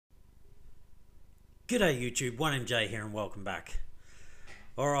G'day YouTube, 1MJ here and welcome back.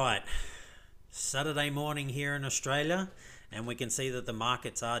 Alright, Saturday morning here in Australia and we can see that the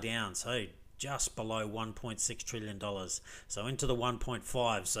markets are down, so just below $1.6 trillion, so into the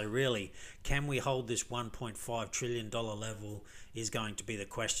 1.5. So really, can we hold this $1.5 trillion level is going to be the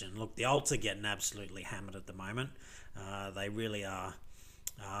question. Look, the alts are getting absolutely hammered at the moment. They really are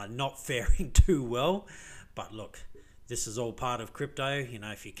not faring too well, but look, this is all part of crypto. You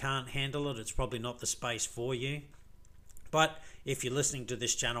know, if you can't handle it, it's probably not the space for you. But if you're listening to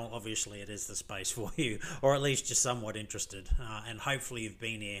this channel, obviously it is the space for you, or at least you're somewhat interested. And hopefully you've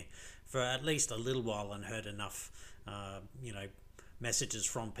been here for at least a little while and heard enough, messages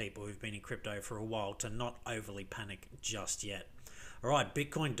from people who've been in crypto for a while to not overly panic just yet. All right,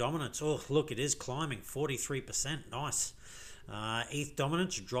 Bitcoin dominance. Oh, look, it is climbing 43%. Nice. ETH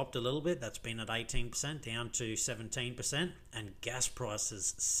dominance dropped a little bit. That's been at 18%, down to 17%. And gas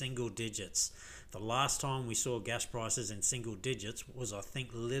prices, single digits. The last time we saw gas prices in single digits was, I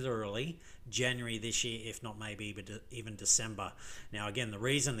think, literally January this year, if not maybe even December. Now, again, the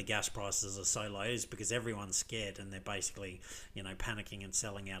reason the gas prices are so low is because everyone's scared and they're basically, panicking and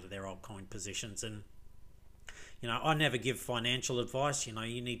selling out of their altcoin positions. And I never give financial advice. You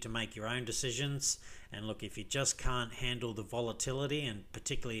need to make your own decisions. And look, if you just can't handle the volatility, and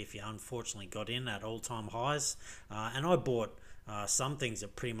particularly if you unfortunately got in at all-time highs, and I bought some things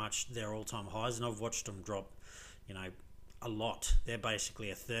at pretty much their all-time highs, and I've watched them drop, a lot. They're basically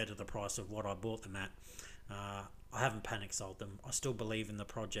a third of the price of what I bought them at. I haven't panic sold them. I still believe in the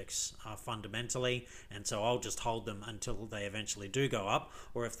projects fundamentally, and so I'll just hold them until they eventually do go up.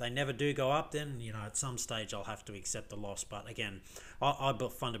 Or if they never do go up, then at some stage I'll have to accept the loss. But again, I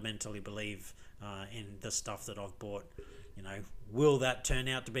fundamentally believe in the stuff that I've bought. Will that turn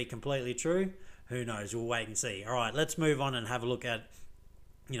out to be completely true? Who knows? We'll wait and see. All right, let's move on and have a look at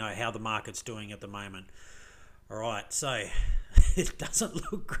how the market's doing at the moment. All right, so it doesn't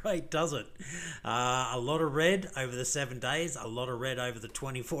look great, does it? A lot of red over the 7 days, a lot of red over the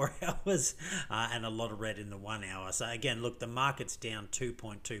 24 hours, and a lot of red in the 1 hour. So again, look, the market's down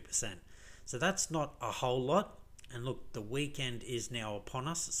 2.2%. So that's not a whole lot. And look, the weekend is now upon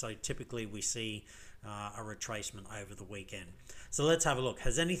us. So typically we see a retracement over the weekend. So let's have a look.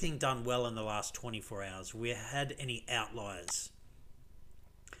 Has anything done well in the last 24 hours? We had any outliers?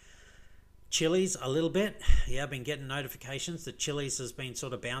 Chili's a little bit. Yeah, I've been getting notifications that Chili's has been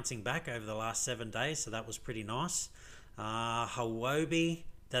sort of bouncing back over the last 7 days, so that was pretty nice. Huobi,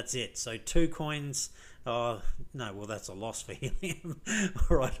 that's it. So 2 coins. No, well, that's a loss for helium.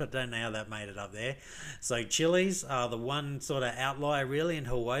 All right, I don't know how that made it up there. So Chili's are the one sort of outlier really, and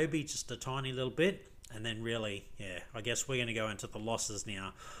Huobi just a tiny little bit. And then really, yeah, I guess we're going to go into the losses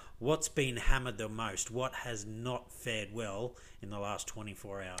now. What's been hammered the most? What has not fared well in the last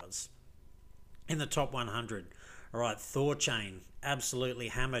 24 hours? In the top 100, all right, Thorchain, absolutely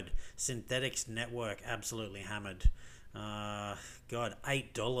hammered. Synthetics Network, absolutely hammered. God,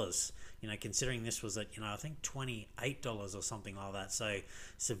 $8. Considering this was at, I think $28 or something like that. So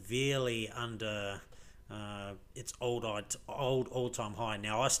severely under its old all-time high.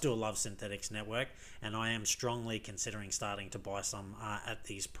 Now, I still love Synthetics Network, and I am strongly considering starting to buy some at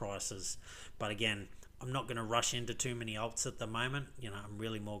these prices. But again, I'm not going to rush into too many alts at the moment. I'm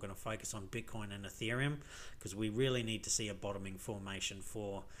really more going to focus on Bitcoin and Ethereum because we really need to see a bottoming formation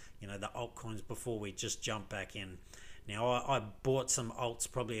for, the altcoins before we just jump back in. Now, I bought some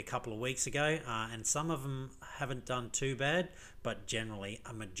alts probably a couple of weeks ago, and some of them haven't done too bad, but generally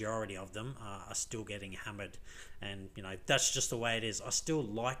a majority of them are still getting hammered. And, that's just the way it is. I still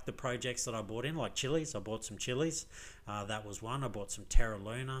like the projects that I bought in, like Chili's. I bought some Chili's. That was one. I bought some Terra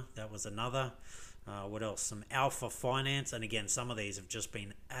Luna. That was another. What else? Some Alpha Finance. And again, some of these have just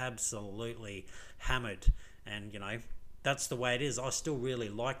been absolutely hammered. And, that's the way it is. I still really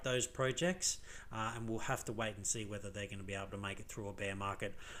like those projects, and we'll have to wait and see whether they're going to be able to make it through a bear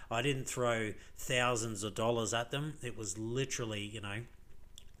market. I didn't throw thousands of dollars at them. It was literally,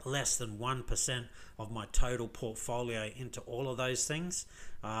 less than 1% of my total portfolio into all of those things.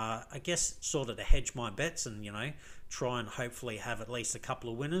 I guess sort of to hedge my bets and, try and hopefully have at least a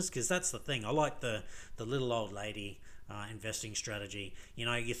couple of winners, because that's the thing. I like the little old lady investing strategy.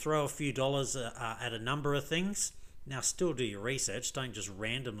 You throw a few dollars at a number of things. Now, still do your research. Don't just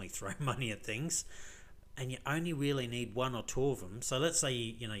randomly throw money at things. And you only really need 1 or 2 of them. So let's say,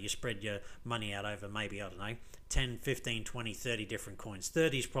 you spread your money out over maybe, 10, 15, 20, 30 different coins.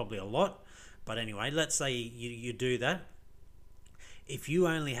 30 is probably a lot. But anyway, let's say you do that. If you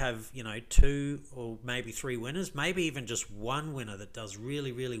only have, 2 or maybe 3 winners, maybe even just 1 winner that does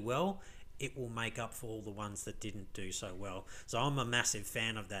really, really well, it will make up for all the ones that didn't do so well. So I'm a massive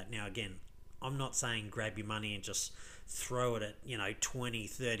fan of that. Now, again, I'm not saying grab your money and just throw it at, you know, 20,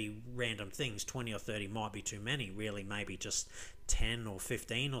 30 random things. 20 or 30 might be too many. Really, maybe just 10 or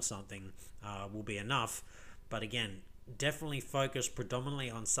 15 or something will be enough. But again, definitely focus predominantly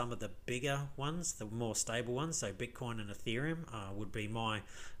on some of the bigger ones, the more stable ones. So Bitcoin and Ethereum would be my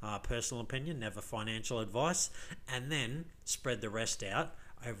personal opinion, never financial advice. And then spread the rest out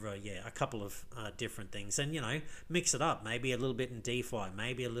over a couple of different things, and, you know, mix it up. Maybe a little bit in DeFi,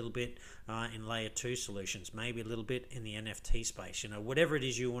 maybe a little bit in layer 2 solutions, maybe a little bit in the NFT space. You know, whatever it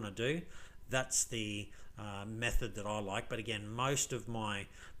is you want to do, that's the method that I like. But again, most of my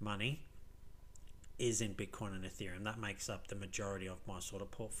money is in Bitcoin and Ethereum. That makes up the majority of my sort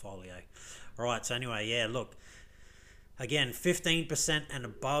of portfolio. All right, so anyway, yeah, look, again, 15% and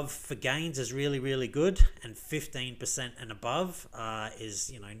above for gains is really, really good, and 15% and above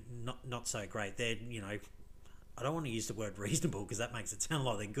is, you know, not so great. They're, you know, I don't want to use the word reasonable because that makes it sound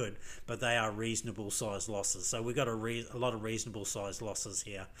like they're good, but they are reasonable size losses. So we've got a lot of reasonable size losses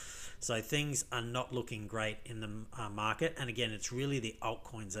here. So things are not looking great in the market. And again, it's really the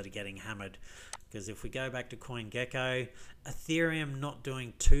altcoins that are getting hammered. Because if we go back to CoinGecko, Ethereum not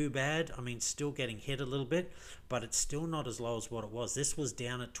doing too bad. I mean, still getting hit a little bit, but it's still not as low as what it was. This was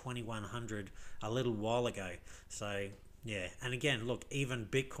down at 2100 a little while ago. So yeah, and again, look, even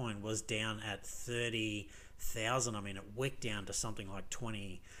Bitcoin was down at 30,000. I mean, it wicked down to something like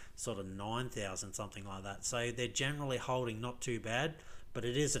 9,000, something like that. So they're generally holding not too bad, but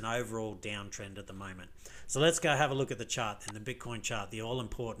it is an overall downtrend at the moment. So let's go have a look at the chart and the Bitcoin chart, the all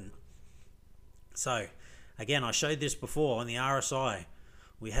important. So again, I showed this before on the RSI.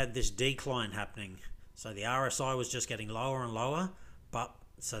 We had this decline happening. So the RSI was just getting lower and lower, but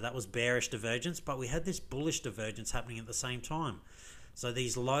so that was bearish divergence, but we had this bullish divergence happening at the same time. So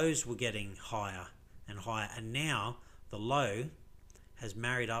these lows were getting higher and higher, and now the low has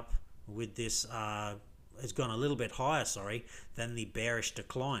married up with this has gone a little bit higher, than the bearish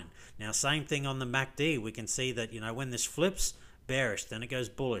decline. Now, same thing on the MACD. We can see that, you know, when this flips, bearish, then it goes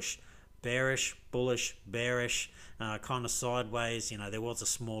bullish. Bearish, bullish, bearish, kind of sideways. You know, there was a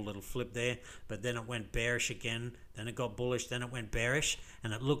small little flip there, but then it went bearish again, then it got bullish, then it went bearish,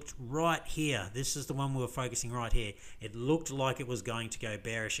 and it looked right here. This is the one we were focusing right here. It looked like it was going to go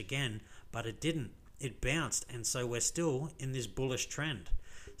bearish again, but it didn't. It bounced, and so we're still in this bullish trend.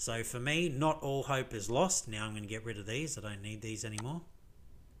 So for me, not all hope is lost. Now I'm going to get rid of these. I don't need these anymore.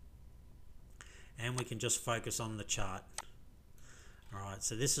 And we can just focus on the chart. Alright,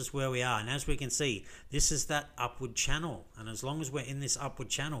 so this is where we are, and as we can see, this is that upward channel, and as long as we're in this upward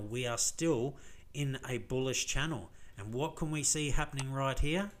channel, we are still in a bullish channel. And what can we see happening right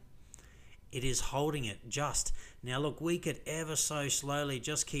here? It is holding it just. Now look, we could ever so slowly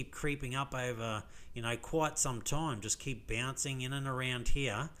just keep creeping up over, you know, quite some time, just keep bouncing in and around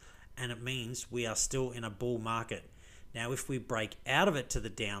here, and it means we are still in a bull market. Now if we break out of it to the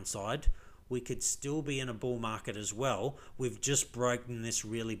downside, we could still be in a bull market as well. We've just broken this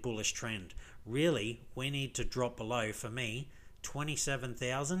really bullish trend. Really, we need to drop below, for me,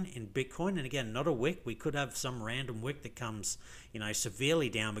 27,000 in Bitcoin. And again, not a wick. We could have some random wick that comes, you know, severely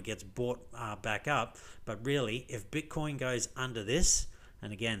down but gets bought back up. But really, if Bitcoin goes under this,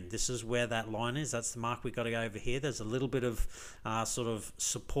 and again, this is where that line is. That's the mark we've got to go over here. There's a little bit of sort of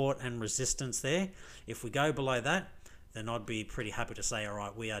support and resistance there. If we go below that, then I'd be pretty happy to say, all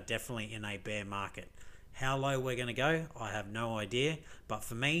right, we are definitely in a bear market. How low we're going to go, I have no idea. But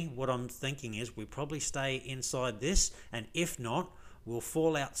for me, what I'm thinking is we probably stay inside this, and if not, we'll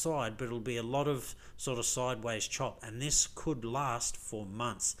fall outside, but it'll be a lot of sort of sideways chop, and this could last for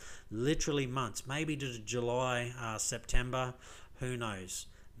months, literally months, maybe to July, September, who knows.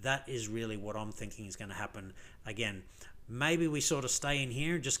 That is really what I'm thinking is going to happen. Again, maybe we sort of stay in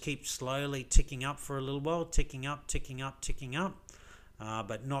here and just keep slowly ticking up for a little while, ticking up, ticking up, ticking up.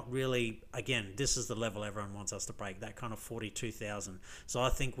 But not really. Again, this is the level everyone wants us to break, that kind of 42,000. So I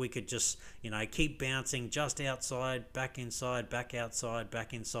think we could just, you know, keep bouncing just outside, back inside, back outside,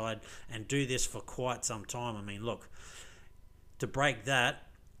 back inside, and do this for quite some time. I mean, look, to break that,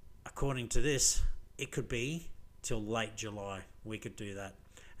 according to this, it could be till late July. We could do that.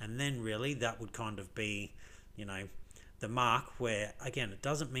 And then really that would kind of be, you know, the mark where, again, it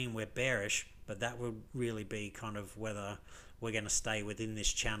doesn't mean we're bearish, but that would really be kind of whether we're going to stay within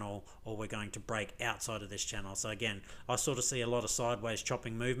this channel or we're going to break outside of this channel. So again, I sort of see a lot of sideways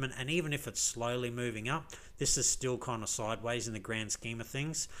chopping movement, and even if it's slowly moving up, this is still kind of sideways in the grand scheme of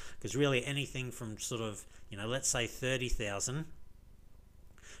things, because really anything from sort of, you know, let's say 30,000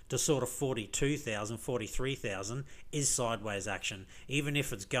 to sort of 42,000, 43,000 is sideways action, even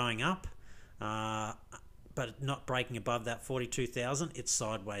if it's going up. But but not breaking above that 42,000, it's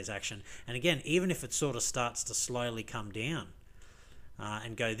sideways action. And again, even if it sort of starts to slowly come down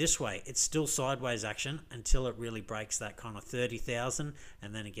and go this way, it's still sideways action until it really breaks that kind of 30,000,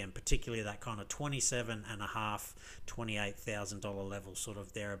 and then again, particularly that kind of 27.5, $28,000 level, sort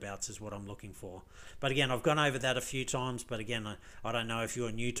of thereabouts is what I'm looking for. But again, I've gone over that a few times, but again, I don't know if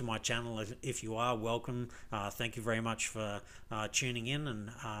you're new to my channel. If you are, welcome. Thank you very much for tuning in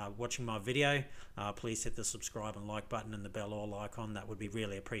and watching my video. Please hit the subscribe and like button and the bell all icon. That would be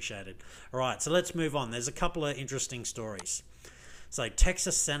really appreciated. All right, so let's move on. There's a couple of interesting stories. So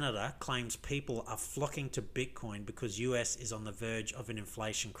Texas senator claims people are flocking to Bitcoin because US is on the verge of an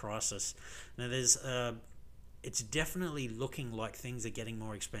inflation crisis. Now it's definitely looking like things are getting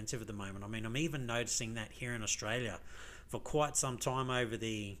more expensive at the moment. I mean, I'm even noticing that here in Australia for quite some time over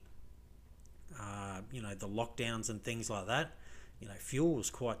the, the lockdowns and things like that. Fuel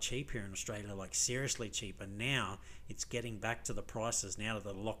was quite cheap here in Australia, like seriously cheap, and now it's getting back to the prices now that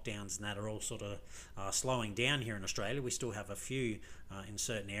the lockdowns and that are all sort of slowing down here in Australia. We still have a few in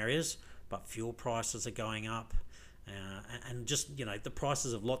certain areas, but fuel prices are going up, and just the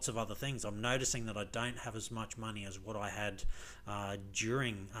prices of lots of other things. I'm noticing that I don't have as much money as what I had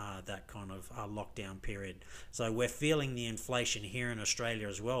during that kind of lockdown period. So we're feeling the inflation here in Australia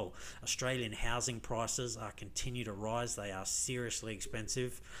as well. Australian housing prices continue to rise. They are seriously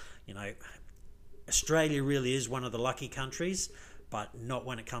expensive. Australia really is one of the lucky countries, but not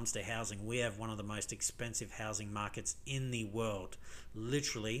when it comes to housing. We have one of the most expensive housing markets in the world.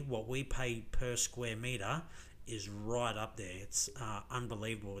 Literally, what we pay per square meter is right up there. It's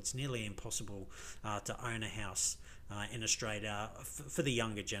unbelievable. It's nearly impossible to own a house in Australia for the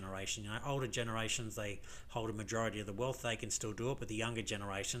younger generation. Older generations, they hold a majority of the wealth. They can still do it, but the younger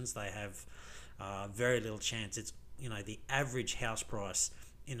generations, they have very little chance. It's the average house price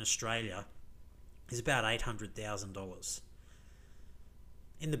in Australia is about $800,000.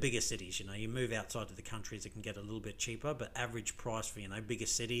 In the bigger cities, you move outside of the countries, it can get a little bit cheaper, but average price for bigger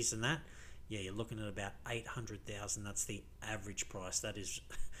cities and that, yeah, you're looking at about 800,000. That's the average price. That is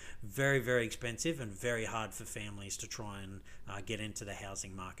very, very expensive and very hard for families to try and get into the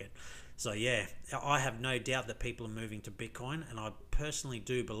housing market. So yeah, I have no doubt that people are moving to Bitcoin, and I personally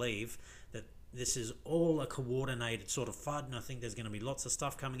do believe that this is all a coordinated sort of FUD, and I think there's going to be lots of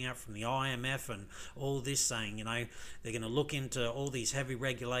stuff coming out from the IMF and all this saying, they're going to look into all these heavy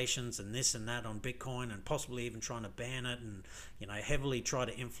regulations and this and that on Bitcoin, and possibly even trying to ban it, and heavily try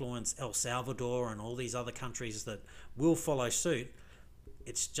to influence El Salvador and all these other countries that will follow suit.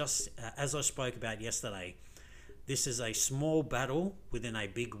 It's just, as I spoke about yesterday, this is a small battle within a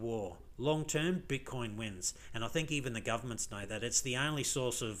big war. Long term, Bitcoin wins, and I think even the governments know that. It's the only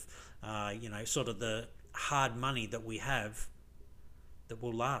source of sort of the hard money that we have that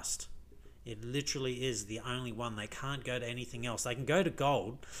will last. It literally is the only one. They can't go to anything else. They can go to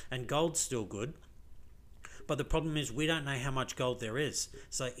gold, and gold's still good, but the problem is we don't know how much gold there is.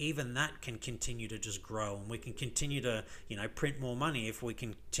 So even that can continue to just grow, and we can continue to print more money if we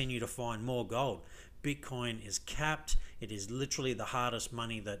continue to find more gold. Bitcoin is capped. It is literally the hardest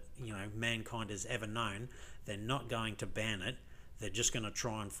money that mankind has ever known. They're not going to ban it. They're just going to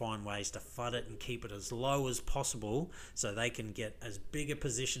try and find ways to FUD it and keep it as low as possible so they can get as big a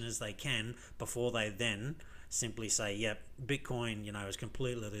position as they can before they then simply say, yep, Bitcoin, is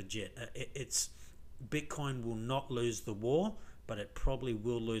completely legit. Bitcoin will not lose the war, but it probably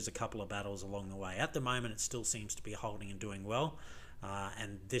will lose a couple of battles along the way. At the moment, it still seems to be holding and doing well,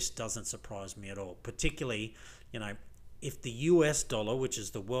 and this doesn't surprise me at all. Particularly, if the US dollar, which is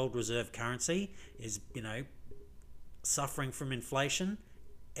the world reserve currency, is, suffering from inflation,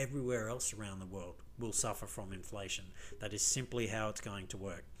 everywhere else around the world will suffer from inflation. That is simply how it's going to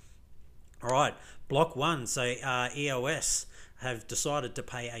work. All right, Block 1, so EOS have decided to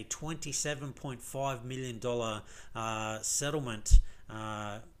pay a $27.5 million settlement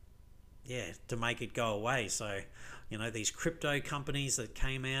to make it go away. So these crypto companies that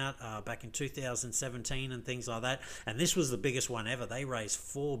came out back in 2017 and things like that, and this was the biggest one ever. They raised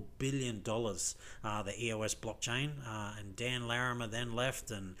 $4 billion, the EOS blockchain, and Dan Larimer then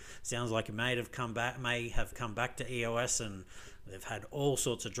left, and sounds like he may have come back to EOS, and they've had all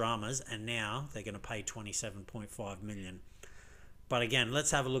sorts of dramas, and now they're going to pay $27.5 million. But again,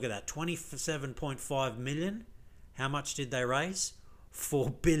 let's have a look at that. $27.5 million. How much did they raise?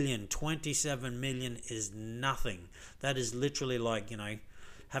 $4 billion. $27 million is nothing. That is literally like,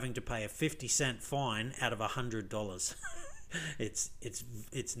 having to pay a 50-cent fine out of $100.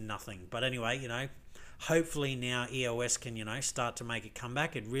 It's nothing. But anyway, hopefully now EOS can, start to make a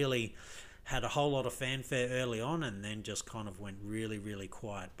comeback. It really had a whole lot of fanfare early on and then just kind of went really, really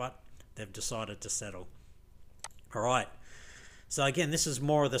quiet. But they've decided to settle. All right. So again, this is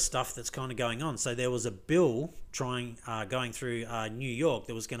more of the stuff that's kind of going on. So there was a bill going through New York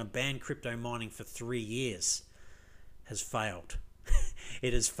that was going to ban crypto mining for 3 years. Has failed.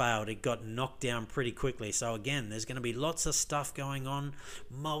 It has failed. It got knocked down pretty quickly. So again, there's going to be lots of stuff going on,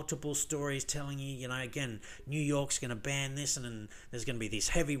 multiple stories telling you, again, New York's going to ban this, and then there's going to be this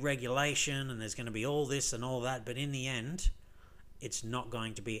heavy regulation, and there's going to be all this and all that. But in the end, it's not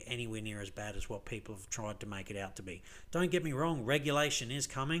going to be anywhere near as bad as what people have tried to make it out to be. Don't get me wrong, regulation is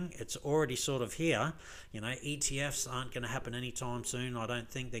coming. It's already sort of here. ETFs aren't going to happen anytime soon. I don't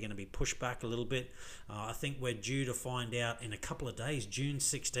think they're going to be pushed back a little bit. I think we're due to find out in a couple of days, June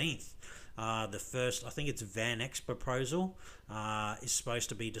 16th. The first, I think it's Van Eck's proposal is supposed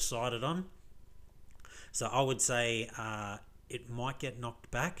to be decided on. So I would say it might get knocked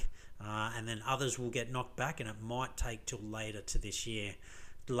back. And then others will get knocked back, and it might take till later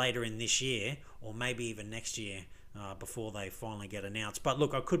in this year, or maybe even next year, before they finally get announced. But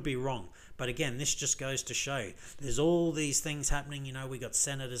look, I could be wrong. But again, this just goes to show there's all these things happening. We got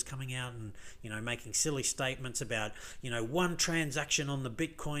senators coming out and making silly statements about one transaction on the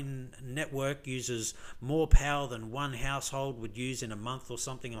Bitcoin network uses more power than one household would use in a month or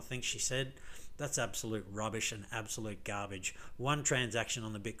something, I think she said. That's absolute rubbish and absolute garbage. One transaction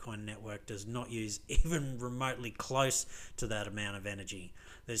on the Bitcoin network does not use even remotely close to that amount of energy.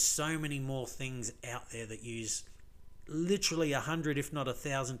 There's so many more things out there that use literally 100, if not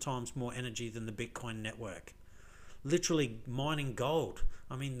 1,000 times more energy than the Bitcoin network. Literally mining gold.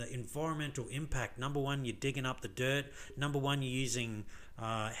 I mean, the environmental impact. Number one, you're digging up the dirt. Number one, you're using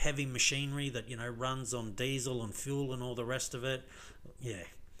heavy machinery that runs on diesel and fuel and all the rest of it. Yeah.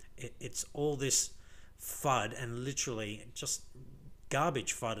 It's all this FUD, and literally just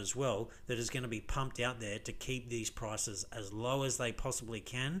garbage FUD as well, that is going to be pumped out there to keep these prices as low as they possibly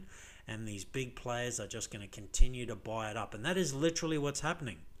can, and these big players are just going to continue to buy it up. And that is literally what's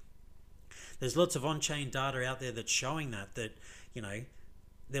happening. There's lots of on-chain data out there that's showing that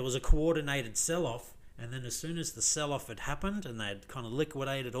there was a coordinated sell-off, and then as soon as the sell-off had happened and they had kind of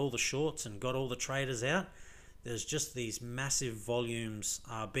liquidated all the shorts and got all the traders out, there's just these massive volumes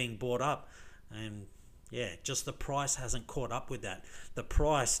being bought up, and just the price hasn't caught up with that. The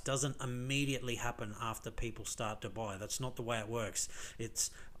price doesn't immediately happen after people start to buy. That's not the way it works.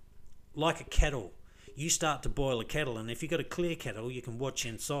 It's like a kettle. You start to boil a kettle, and if you've got a clear kettle, you can watch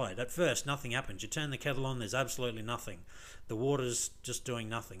inside. At first, nothing happens. You turn the kettle on, there's absolutely nothing. The water's just doing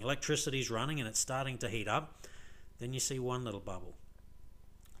nothing. Electricity's running, and it's starting to heat up. Then you see one little bubble.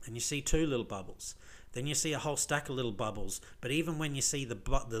 Then you see two little bubbles. Then you see a whole stack of little bubbles. But even when you see the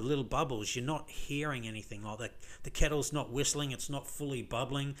little bubbles, you're not hearing anything like that. The kettle's not whistling. It's not fully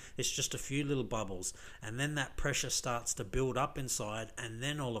bubbling. It's just a few little bubbles. And then that pressure starts to build up inside. And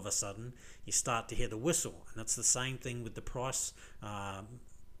then all of a sudden, you start to hear the whistle. And that's the same thing with the price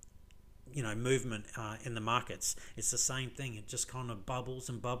movement in the markets. It's the same thing. It just kind of bubbles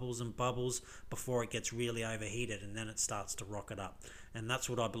and bubbles and bubbles before it gets really overheated, and then it starts to rocket up. And that's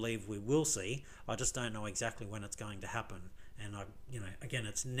what I believe we will see. I just don't know exactly when it's going to happen. And again,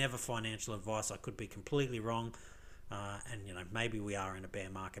 it's never financial advice. I could be completely wrong. And maybe we are in a bear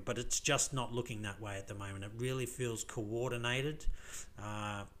market, but it's just not looking that way at the moment. It really feels coordinated.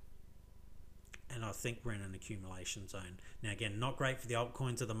 And I think we're in an accumulation zone. Now, again, not great for the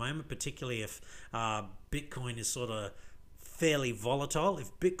altcoins at the moment, particularly if Bitcoin is sort of fairly volatile.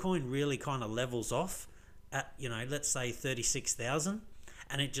 If Bitcoin really kind of levels off at, let's say 36,000,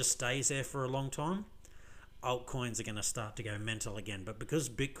 and it just stays there for a long time, altcoins are going to start to go mental again. But because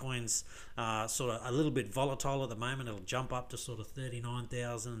Bitcoin's sort of a little bit volatile at the moment, it'll jump up to sort of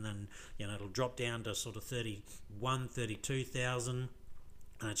 39,000, and then it'll drop down to sort of 31, 32,000.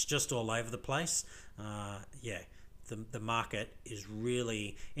 And it's just all over the place. The market is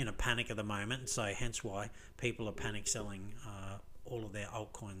really in a panic at the moment, so hence why people are panic selling all of their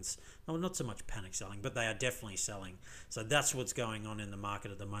altcoins. Well, not so much panic selling, but they are definitely selling. So that's what's going on in the market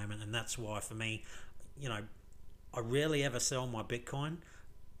at the moment, and that's why for me, I rarely ever sell my Bitcoin.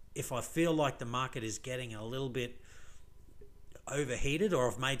 If I feel like the market is getting a little bit overheated, or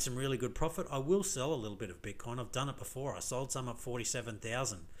I've made some really good profit, I will sell a little bit of Bitcoin. I've done it before. I sold some at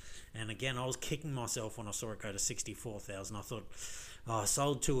 47,000, and again, I was kicking myself when I saw it go to 64,000. I thought, I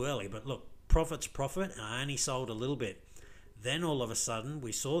sold too early. But look, profit's profit, and I only sold a little bit. Then all of a sudden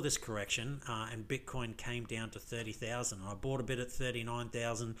we saw this correction, and Bitcoin came down to 30,000. I bought a bit at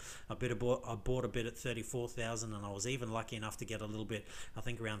 39,000. I bought a bit at 34,000, and I was even lucky enough to get a little bit, I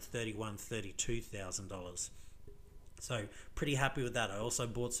think around $32,000. So pretty happy with that. I also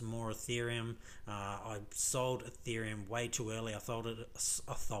bought some more Ethereum. I sold Ethereum way too early. I sold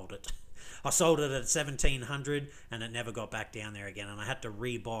it. I sold it at 1700 and it never got back down there again, and I had to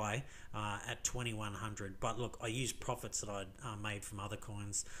rebuy at 2100. But look, I used profits that I'd made from other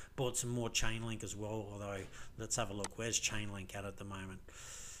coins, bought some more Chainlink as well, although let's have a look. Where's Chainlink at the moment?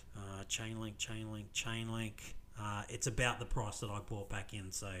 Chainlink. It's about the price that I bought back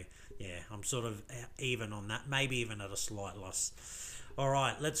in, so yeah, I'm sort of even on that, maybe even at a slight loss. All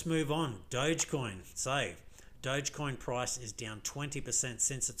right, let's move on. Dogecoin. So Dogecoin price is down 20%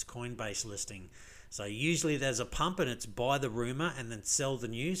 since its Coinbase listing. So usually there's a pump and it's buy the rumor and then sell the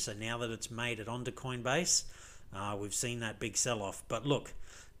news. So now that it's made it onto Coinbase, we've seen that big sell-off. But look,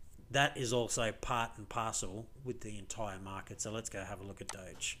 that is also part and parcel with the entire market. So let's go have a look at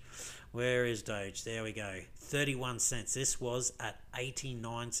Doge. Where is Doge? There we go. 31 cents. This was at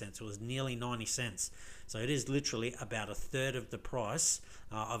 89 cents. It was nearly 90 cents. So it is literally about a third of the price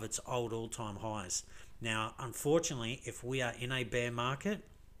of its old all-time highs. Now, unfortunately, if we are in a bear market,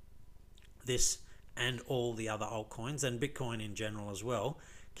 this and all the other altcoins and Bitcoin in general as well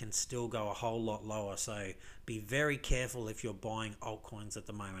can still go a whole lot lower. So be very careful if you're buying altcoins at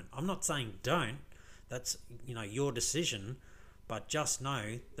the moment. I'm not saying don't. That's, your decision. But just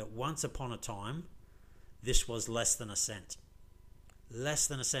know that once upon a time, this was less than a cent. Less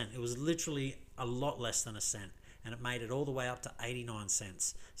than a cent. It was literally a lot less than a cent. And it made it all the way up to 89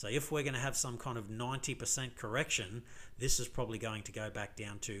 cents. So if we're going to have some kind of 90% correction, this is probably going to go back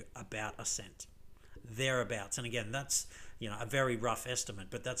down to about a cent. Thereabouts. And again, that's a very rough estimate,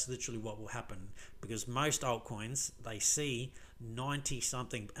 but that's literally what will happen, because most altcoins, they see 90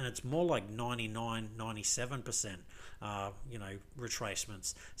 something, and it's more like 99, 97%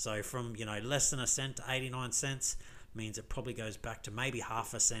 retracements. So from less than a cent to 89 cents means it probably goes back to maybe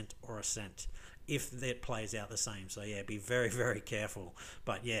half a cent or a cent if that plays out the same. So yeah, be very, very careful.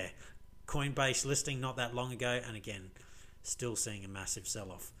 But yeah, Coinbase listing not that long ago, and again, still seeing a massive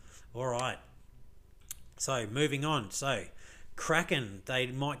sell-off. All right. So moving on. So Kraken, they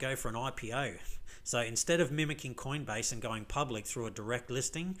might go for an IPO. So instead of mimicking Coinbase and going public through a direct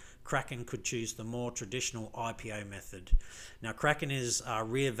listing, Kraken could choose the more traditional IPO method. Now, Kraken is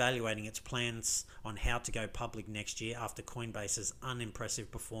reevaluating its plans on how to go public next year after Coinbase's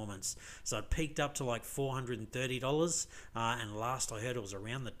unimpressive performance. So it peaked up to like $430, and last I heard it was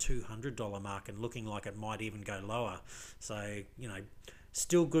around the $200 mark and looking like it might even go lower. So,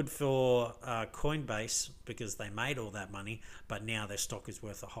 still good for Coinbase because they made all that money, but now their stock is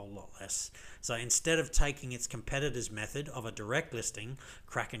worth a whole lot less. So instead of taking its competitor's method of a direct listing,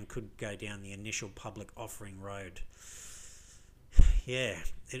 Kraken could go down the initial public offering road. Yeah,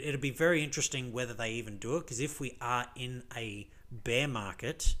 it'll be very interesting whether they even do it, because if we are in a bear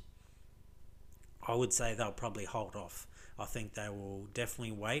market, I would say they'll probably hold off. I think they will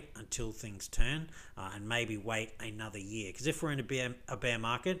definitely wait until things turn, and maybe wait another year. Because if we're in a bear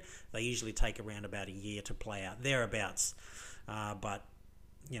market, they usually take around about a year to play out, thereabouts. But,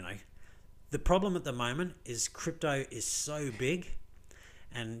 the problem at the moment is crypto is so big,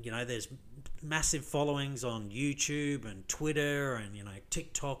 and, there's massive followings on YouTube and Twitter and,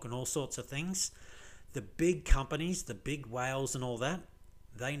 TikTok and all sorts of things. The big companies, the big whales and all that,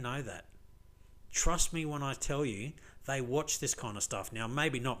 they know that. Trust me when I tell you, they watch this kind of stuff. Now,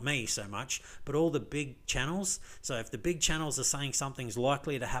 maybe not me so much, but all the big channels. So if the big channels are saying something's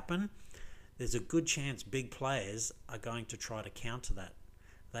likely to happen, there's a good chance big players are going to try to counter that.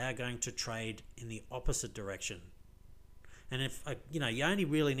 They are going to trade in the opposite direction. And if, you only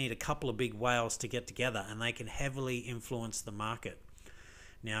really need a couple of big whales to get together and they can heavily influence the market.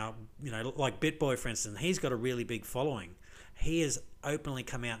 Now, like BitBoy, for instance, he's got a really big following. He has openly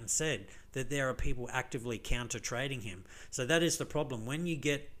come out and said that there are people actively counter trading him. So that is the problem. When you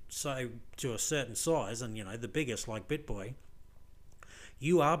get to a certain size, and the biggest like BitBoy,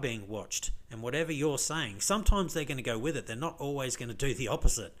 you are being watched, and whatever you're saying, sometimes they're going to go with it. They're not always going to do the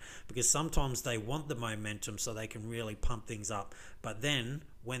opposite, because sometimes they want the momentum so they can really pump things up. But then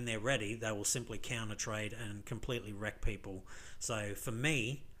when they're ready, they will simply counter trade and completely wreck people. So for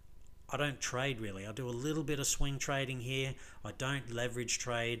me, I don't trade really. I do a little bit of swing trading here. I don't leverage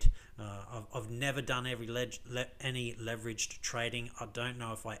trade. I've never done any leveraged trading. I don't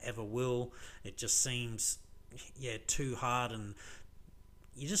know if I ever will. It just seems, too hard, and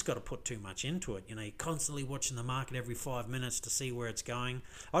you just got to put too much into it. You're constantly watching the market every 5 minutes to see where it's going.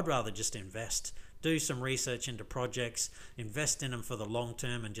 I'd rather just invest. Do some research into projects, invest in them for the long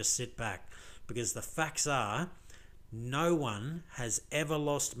term, and just sit back. Because the facts are, no one has ever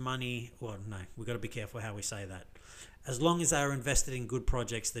lost money. Well, no, we've got to be careful how we say that. As long as they are invested in good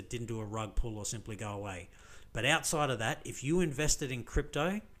projects that didn't do a rug pull or simply go away. But outside of that, if you invested in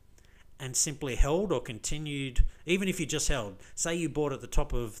crypto and simply held or continued, even if you just held, say you bought at the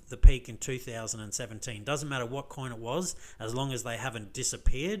top of the peak in 2017, doesn't matter what coin it was, as long as they haven't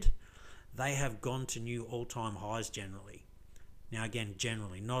disappeared, they have gone to new all-time highs generally. Now again,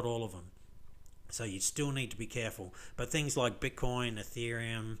 generally, not all of them. So you still need to be careful. But things like Bitcoin,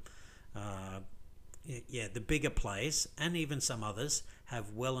 Ethereum, the bigger plays, and even some others, have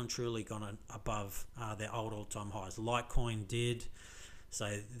well and truly gone above their old all-time highs. Litecoin did.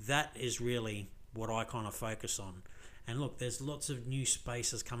 So that is really what I kind of focus on. And look, there's lots of new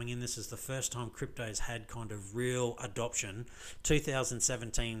spaces coming in. This is the first time crypto's had kind of real adoption.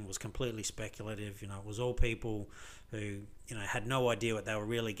 2017 was completely speculative. It was all people who, had no idea what they were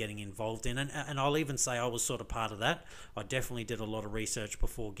really getting involved in. And I'll even say I was sort of part of that. I definitely did a lot of research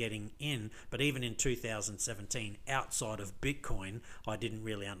before getting in. But even in 2017, outside of Bitcoin, I didn't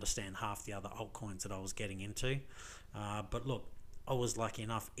really understand half the other altcoins that I was getting into. But look, I was lucky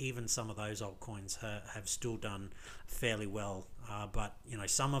enough, even some of those altcoins have still done fairly well. But,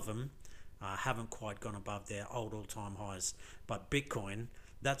 some of them haven't quite gone above their old all-time highs. But Bitcoin,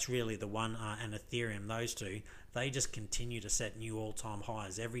 that's really the one, and Ethereum, those two, they just continue to set new all-time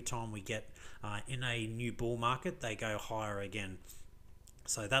highs. Every time we get in a new bull market, they go higher again.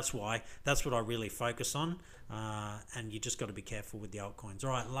 So that's what I really focus on. And you just got to be careful with the altcoins. All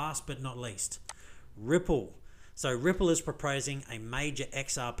right, last but not least, Ripple. So Ripple is proposing a major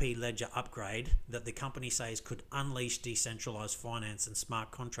XRP ledger upgrade that the company says could unleash decentralized finance and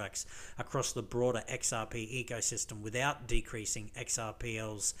smart contracts across the broader XRP ecosystem without decreasing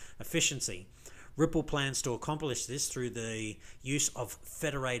XRPL's efficiency. Ripple plans to accomplish this through the use of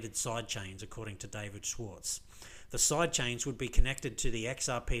federated sidechains, according to David Schwartz. The sidechains would be connected to the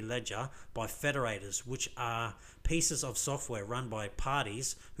XRP ledger by federators, which are pieces of software run by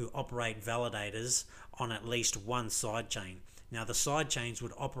parties who operate validators on at least one sidechain. Now, the sidechains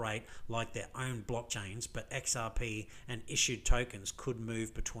would operate like their own blockchains, but XRP and issued tokens could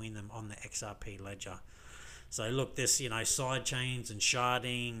move between them on the XRP ledger. So look, this, sidechains and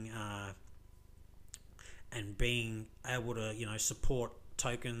sharding and being able to, support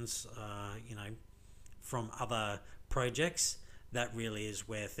tokens, from other projects, that really is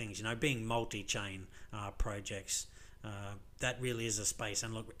where things, being multi-chain projects, that really is a space.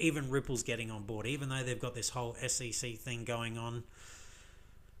 And look, even Ripple's getting on board, even though they've got this whole SEC thing going on.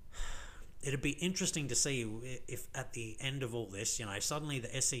 It'd be interesting to see if at the end of all this, suddenly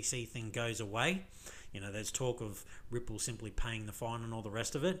the SEC thing goes away. There's talk of Ripple simply paying the fine and all the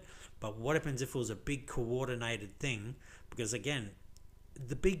rest of it. But what happens if it was a big coordinated thing? Because again,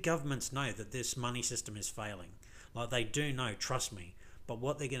 the big governments know that this money system is failing. Like, they do know, trust me. But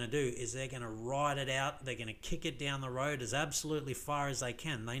what they're going to do is they're going to ride it out. They're going to kick it down the road as absolutely far as they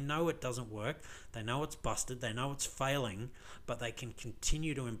can. They know it doesn't work. They know it's busted. They know it's failing. But they can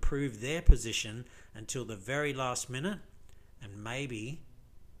continue to improve their position until the very last minute. And maybe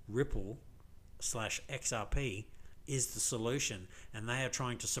Ripple/XRP is the solution. And they are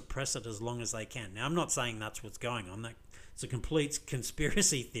trying to suppress it as long as they can. Now, I'm not saying that's what's going on. It's a complete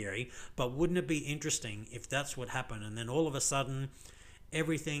conspiracy theory. But wouldn't it be interesting if that's what happened, and then all of a sudden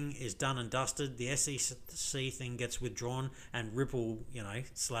everything is done and dusted, the SEC thing gets withdrawn, and Ripple,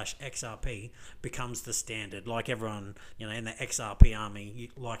 /XRP becomes the standard, like everyone, in the XRP army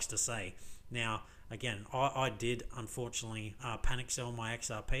likes to say. Now, again, I did, unfortunately, panic sell my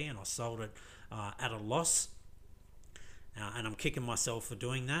XRP, and I sold it at a loss, and I'm kicking myself for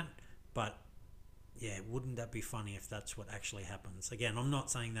doing that. But yeah, wouldn't that be funny if that's what actually happens? Again, I'm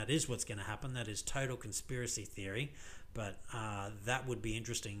not saying that is what's going to happen. That is total conspiracy theory. But that would be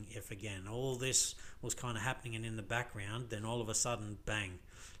interesting if, again, all this was kind of happening and in the background, then all of a sudden, bang,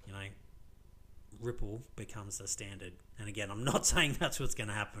 Ripple becomes the standard. And again, I'm not saying that's what's going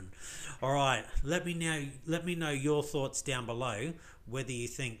to happen. All right, let me know your thoughts down below, whether you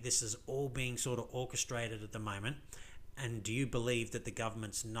think this is all being sort of orchestrated at the moment. And do you believe that the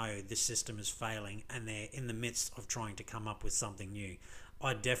governments know this system is failing and they're in the midst of trying to come up with something new?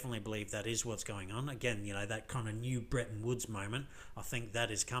 I definitely believe that is what's going on. Again, that kind of new Bretton Woods moment, I think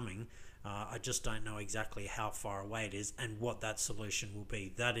that is coming. I just don't know exactly how far away it is and what that solution will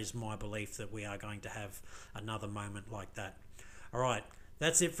be. That is my belief, that we are going to have another moment like that. All right,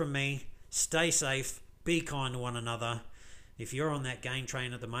 that's it from me. Stay safe. Be kind to one another. If you're on that gain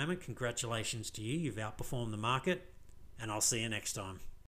train at the moment, congratulations to you. You've outperformed the market. And I'll see you next time.